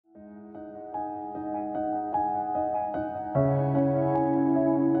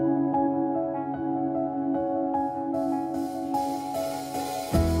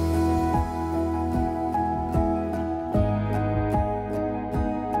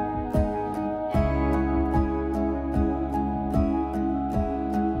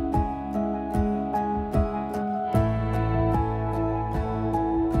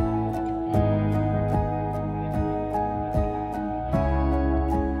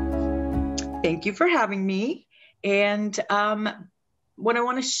Thank you for having me. And what I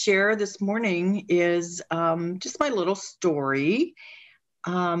want to share this morning is just my little story.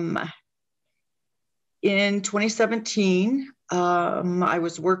 Um, in 2017, I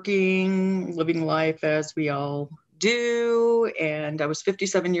was working, living life as we all do, and I was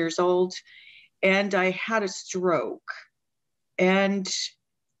 57 years old, and I had a stroke. And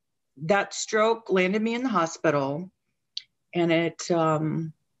that stroke landed me in the hospital, and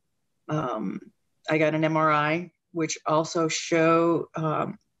I got an MRI, which also showed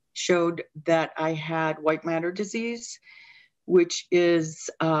that I had white matter disease, which is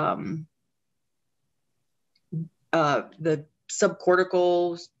the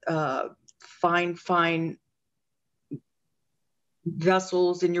subcortical fine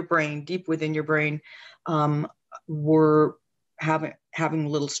vessels in your brain, deep within your brain, were having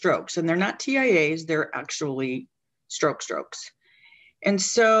little strokes. And they're not TIAs, they're actually strokes. And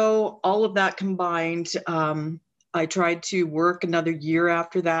so all of that combined, I tried to work another year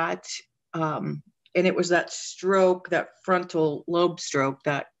after that. And it was that stroke, that frontal lobe stroke,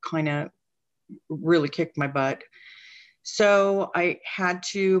 that kind of really kicked my butt. So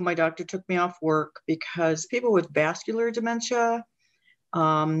my doctor took me off work because people with vascular dementia,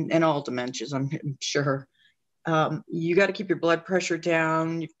 and all dementias, I'm sure, you got to keep your blood pressure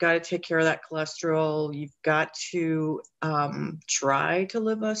down. You've got to take care of that cholesterol. You've got to try to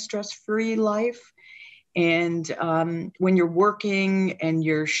live a stress-free life. And when you're working and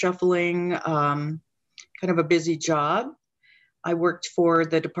you're shuffling kind of a busy job, I worked for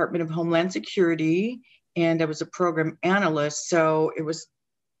the Department of Homeland Security, and I was a program analyst. So it was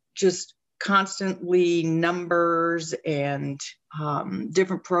just constantly numbers and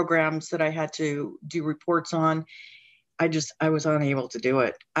different programs that I had to do reports on. I was unable to do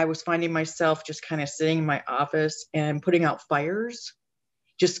it. I was finding myself just kind of sitting in my office and putting out fires,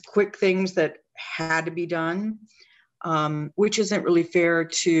 just quick things that had to be done, which isn't really fair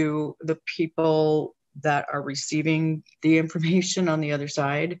to the people that are receiving the information on the other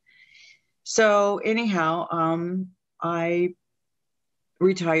side. So anyhow, I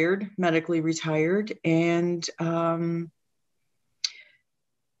medically retired, and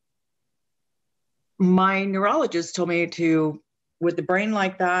my neurologist told me with a brain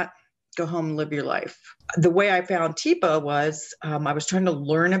like that, go home and live your life. The way I found TIPA was I was trying to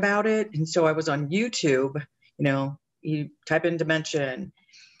learn about it. And so I was on YouTube, you type in dementia, and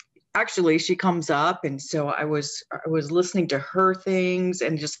actually she comes up. And so I was listening to her things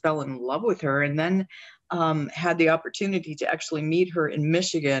and just fell in love with her. And then had the opportunity to actually meet her in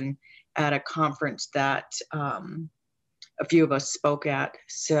Michigan at a conference that a few of us spoke at.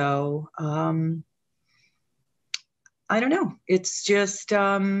 So I don't know. It's just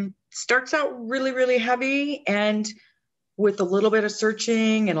starts out really, really heavy, and with a little bit of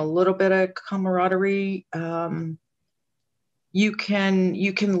searching and a little bit of camaraderie, you can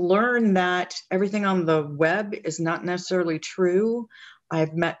learn that everything on the web is not necessarily true.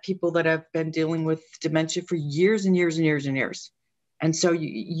 I've met people that have been dealing with dementia for years and years and years and years. And so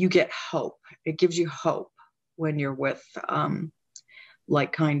you get hope. It gives you hope when you're with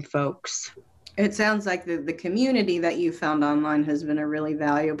like-kind folks. It sounds like the community that you found online has been a really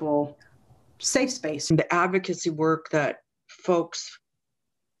valuable safe space. The advocacy work that folks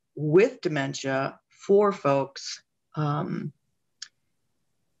with dementia, for folks that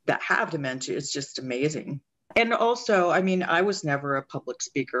have dementia, is just amazing. And also, I was never a public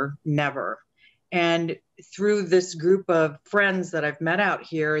speaker, never. And through this group of friends that I've met out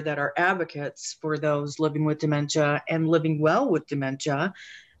here that are advocates for those living with dementia and living well with dementia,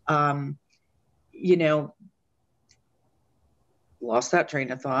 lost that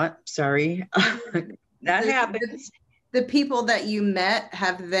train of thought. Sorry. That happens. The people that you met,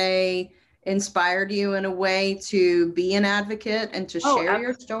 have they inspired you in a way to be an advocate and to share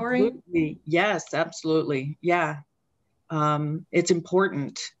your story? Yes, absolutely. Yeah. It's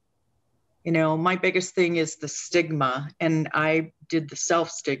important. My biggest thing is the stigma, and I did the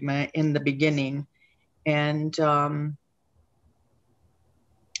self-stigma in the beginning. And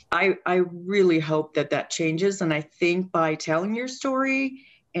I really hope that changes. And I think by telling your story,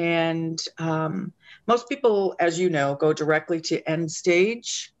 and most people, as you know, go directly to end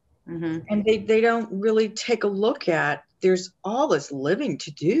stage. Mm-hmm. And they don't really take a look at, there's all this living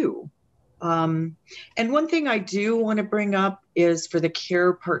to do. And one thing I do want to bring up is, for the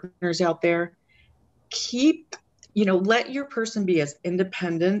care partners out there, let your person be as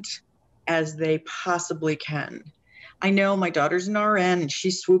independent as they possibly can. I know my daughter's an RN, and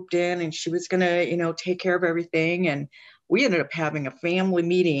she swooped in and she was going to, take care of everything. And we ended up having a family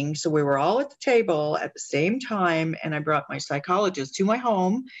meeting. So we were all at the table at the same time. And I brought my psychologist to my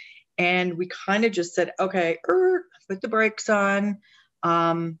home, And we kind of just said, okay, put the brakes on.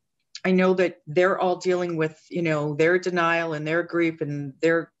 I know that they're all dealing with, their denial and their grief and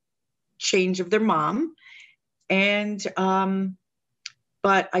their change of their mom. And,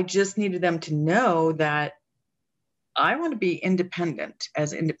 but I just needed them to know that I want to be independent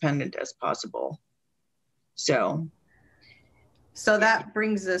as possible. So that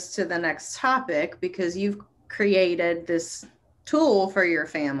brings us to the next topic, because you've created this tool for your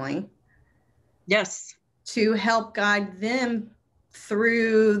family. Yes. To help guide them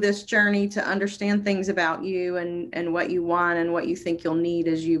through this journey to understand things about you and what you want and what you think you'll need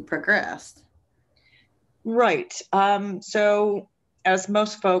as you progress. Right. So as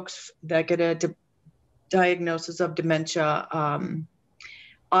most folks that get a diagnosis of dementia,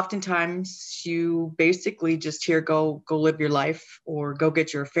 oftentimes you basically just hear, go live your life or go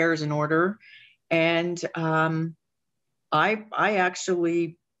get your affairs in order. And I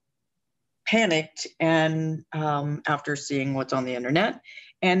actually panicked, and after seeing what's on the internet,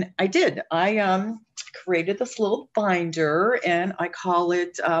 and I did. I created this little binder, and I call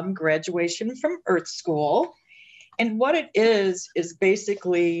it Graduation from Earth School. And what it is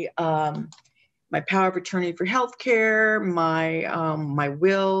basically my power of attorney for healthcare, my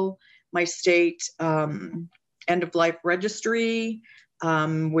will, my state end of life registry,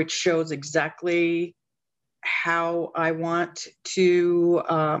 which shows exactly how I want to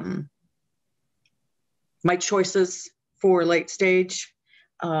my choices for late stage.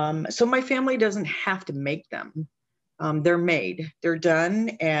 So my family doesn't have to make them. They're made, they're done.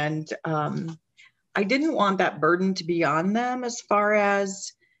 And I didn't want that burden to be on them as far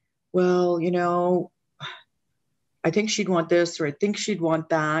as, well, I think she'd want this, or I think she'd want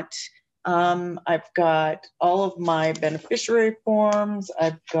that. I've got all of my beneficiary forms.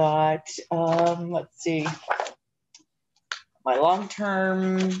 I've got, let's see, my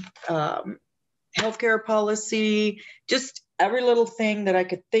long-term healthcare policy, just every little thing that I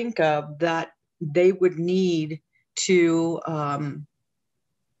could think of that they would need to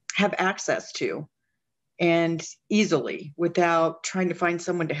have access to, and easily, without trying to find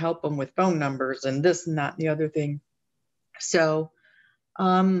someone to help them with phone numbers and this and that and the other thing. So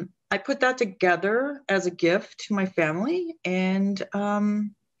I put that together as a gift to my family, and I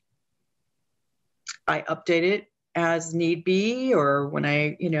update it as need be, or when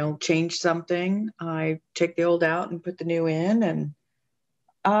I, change something, I take the old out and put the new in. And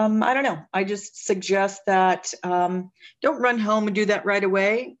I don't know. I just suggest that don't run home and do that right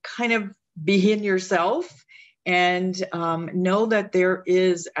away. Kind of be in yourself and know that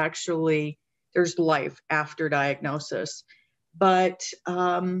there's life after diagnosis. But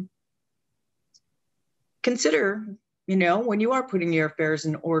consider, when you are putting your affairs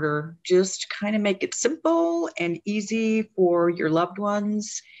in order, just kind of make it simple and easy for your loved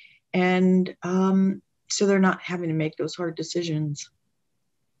ones. And so they're not having to make those hard decisions.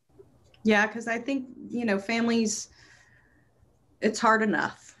 Yeah, because I think, families, it's hard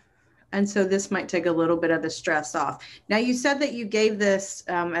enough. And so this might take a little bit of the stress off. Now, you said that you gave this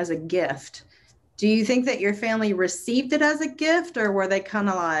as a gift. Do you think that your family received it as a gift, or were they kind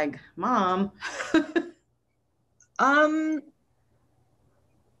of like, Mom?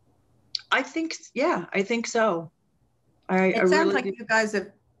 I think so. It sounds like you guys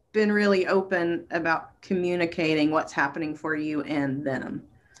have been really open about communicating what's happening for you and them.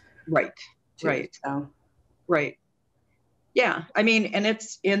 Right. Too, right. So. Right. Yeah. I mean, and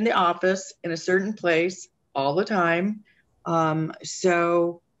it's in the office in a certain place all the time.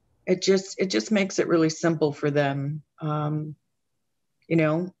 So it just makes it really simple for them. I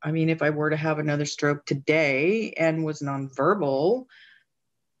mean, if I were to have another stroke today and was nonverbal,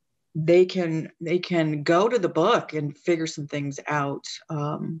 they can go to the book and figure some things out.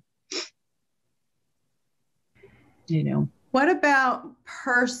 What about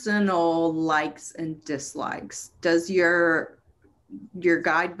personal likes and dislikes? Does your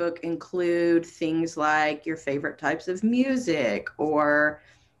guidebook include things like your favorite types of music or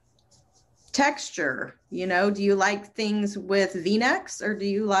texture? Do you like things with V-necks, or do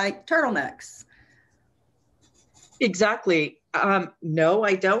you like turtlenecks? Exactly. No,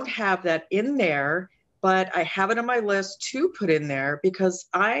 I don't have that in there, but I have it on my list to put in there, because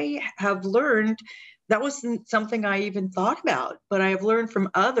I have learned that wasn't something I even thought about, but I have learned from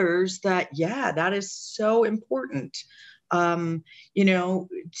others that, yeah, that is so important. So you're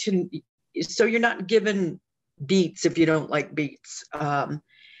not given beats if you don't like beats.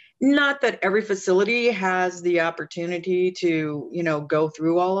 Not that every facility has the opportunity to, go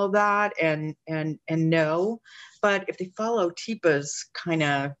through all of that and know, but if they follow TIPA's kind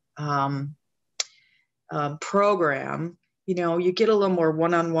of program, you get a little more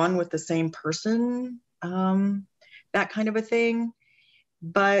one-on-one with the same person, that kind of a thing.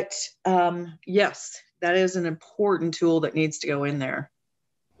 But yes, that is an important tool that needs to go in there.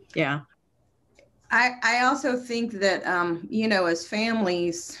 Yeah. I also think that, as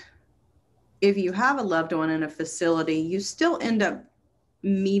families, if you have a loved one in a facility, you still end up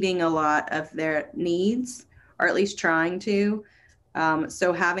meeting a lot of their needs, or at least trying to.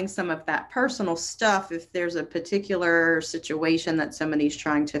 So having some of that personal stuff, if there's a particular situation that somebody's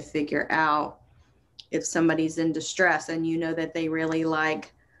trying to figure out, if somebody's in distress and you know that they really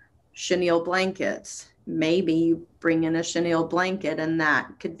like chenille blankets, maybe you bring in a chenille blanket, and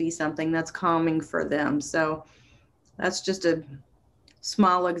that could be something that's calming for them. So that's just a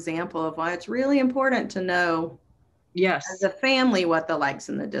small example of why it's really important to know, Yes, as a family, what the likes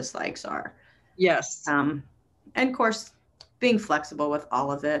and the dislikes are. Yes. And of course, being flexible with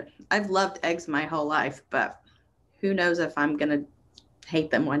all of it. I've loved eggs my whole life, but who knows if I'm going to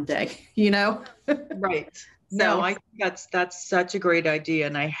hate them one day, Right. No, I think that's such a great idea.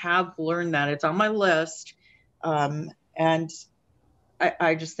 And I have learned that. It's on my list. And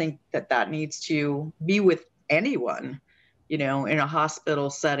I just think that needs to be with anyone, in a hospital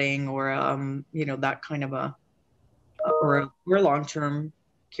setting, or, that kind of or a long-term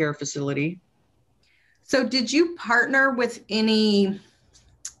care facility. So did you partner with any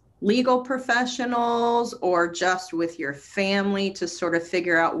legal professionals, or just with your family, to sort of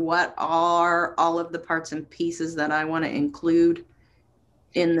figure out what are all of the parts and pieces that I want to include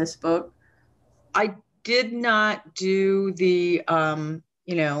in this book? I did not do the,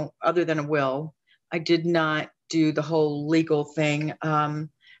 other than a will, I did not do the whole legal thing.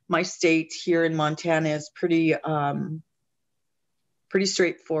 My state here in Montana is pretty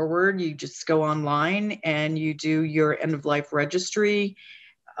straightforward. You just go online and you do your end of life registry.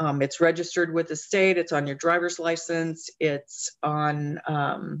 It's registered with the state. It's on your driver's license. It's on,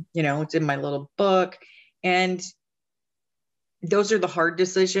 it's in my little book. And those are the hard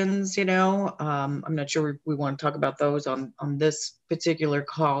decisions, I'm not sure we want to talk about those on this particular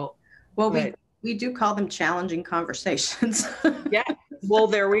call. Well, we do call them challenging conversations. Yeah. Well,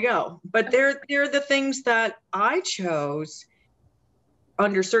 there we go. But they're the things that I chose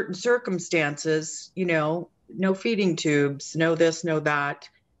under certain circumstances, no feeding tubes, no this, no that.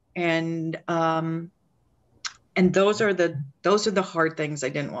 And those are the hard things I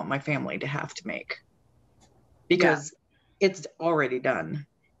didn't want my family to have to make, because it's already done.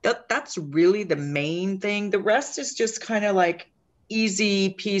 That's really the main thing. The rest is just kind of like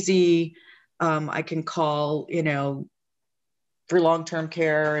easy peasy. I can call, for long-term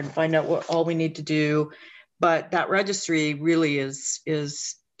care and find out what all we need to do. But that registry really is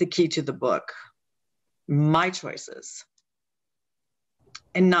the key to the book. My choices.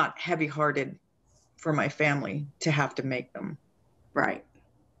 And not heavy-hearted for my family to have to make them. Right.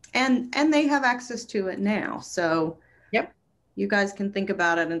 And they have access to it now. So yep, you guys can think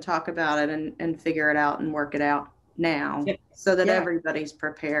about it and talk about it and figure it out and work it out now, yep, so that everybody's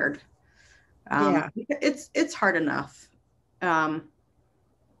prepared. It's hard enough. I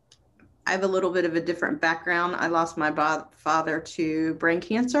have a little bit of a different background. I lost my father to brain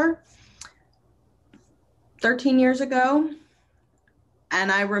cancer 13 years ago.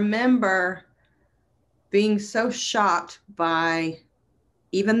 And I remember being so shocked by,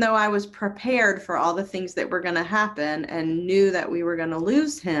 even though I was prepared for all the things that were going to happen and knew that we were going to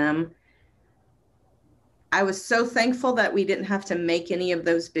lose him, I was so thankful that we didn't have to make any of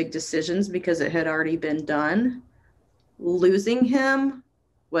those big decisions because it had already been done. Losing him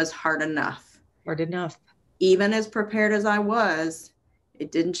was hard enough. Hard enough. Even as prepared as I was,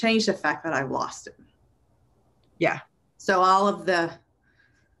 it didn't change the fact that I lost him. Yeah. So all of the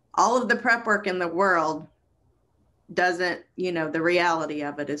prep work in the world doesn't, the reality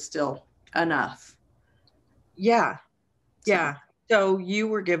of it is still enough. Yeah. Yeah. So you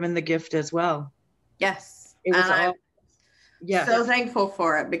were given the gift as well. Yes. It was all, yes. So thankful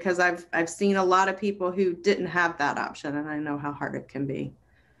for it, because I've seen a lot of people who didn't have that option, and I know how hard it can be.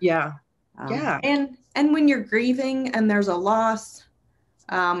 Yeah. Yeah. And when you're grieving and there's a loss,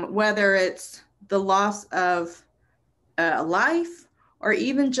 whether it's the loss of a life or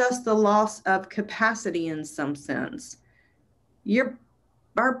even just the loss of capacity in some sense,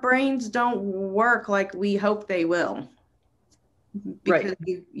 our brains don't work like we hope they will, because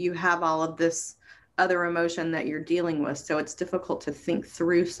you have all of this other emotion that you're dealing with. So it's difficult to think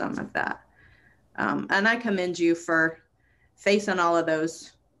through some of that. And I commend you for facing all of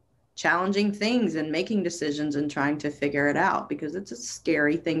those challenging things and making decisions and trying to figure it out, because it's a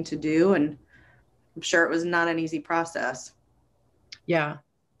scary thing to do. And I'm sure it was not an easy process. Yeah.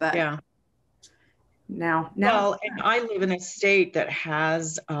 But now. Well, and I live in a state that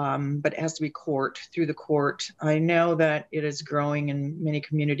has, but it has to be through the court. I know that it is growing in many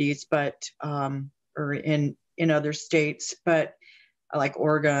communities, but, or in other states, but like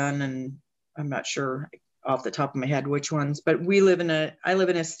Oregon, and I'm not sure off the top of my head which ones, but I live in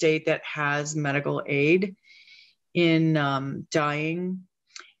a state that has medical aid in dying,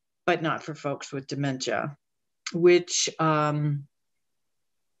 but not for folks with dementia, which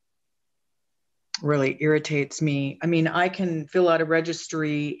really irritates me. I mean, I can fill out a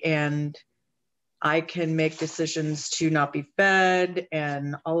registry and I can make decisions to not be fed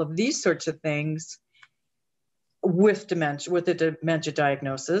and all of these sorts of things with dementia, with a dementia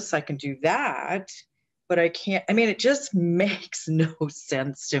diagnosis. I can do that, but I can't. I mean, it just makes no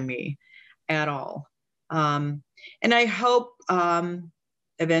sense to me at all. And I hope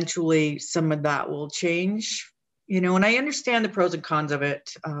eventually some of that will change, and I understand the pros and cons of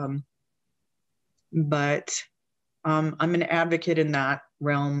it. But I'm an advocate in that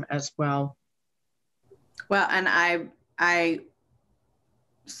realm as well. Well, and I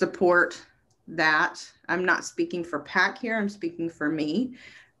support that. I'm not speaking for PAC here. I'm speaking for me.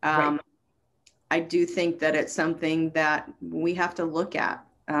 Right. I do think that it's something that we have to look at.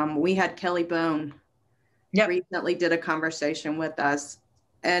 We had Kelly Bone recently did a conversation with us,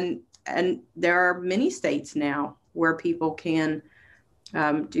 and there are many states now where people can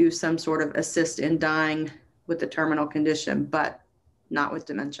do some sort of assist in dying with the terminal condition, but not with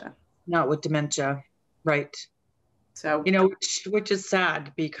dementia. Not with dementia, right. So, which is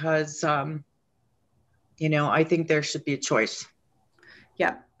sad because, I think there should be a choice.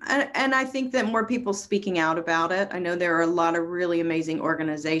 Yeah. And I think that more people speaking out about it. I know there are a lot of really amazing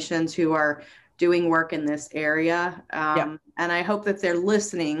organizations who are doing work in this area. And I hope that they're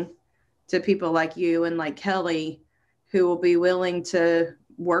listening to people like you and like Kelly, who will be willing to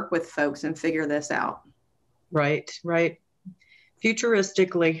work with folks and figure this out. Right.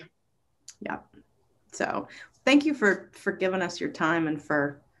 Futuristically. Yeah. So thank you for giving us your time and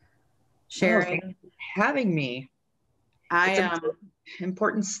for sharing. Having me.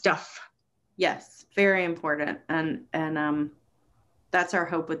 Important stuff. Yes, very important. And that's our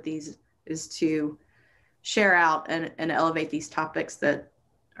hope with these, is to share out and elevate these topics that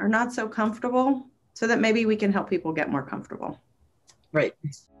are not so comfortable, so that maybe we can help people get more comfortable. Right.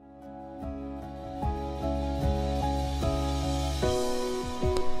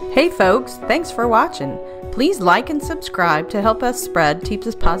 Hey folks, thanks for watching. Please like and subscribe to help us spread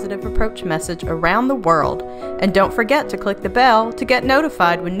Teeps's positive approach message around the world. And don't forget to click the bell to get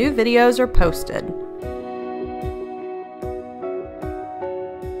notified when new videos are posted.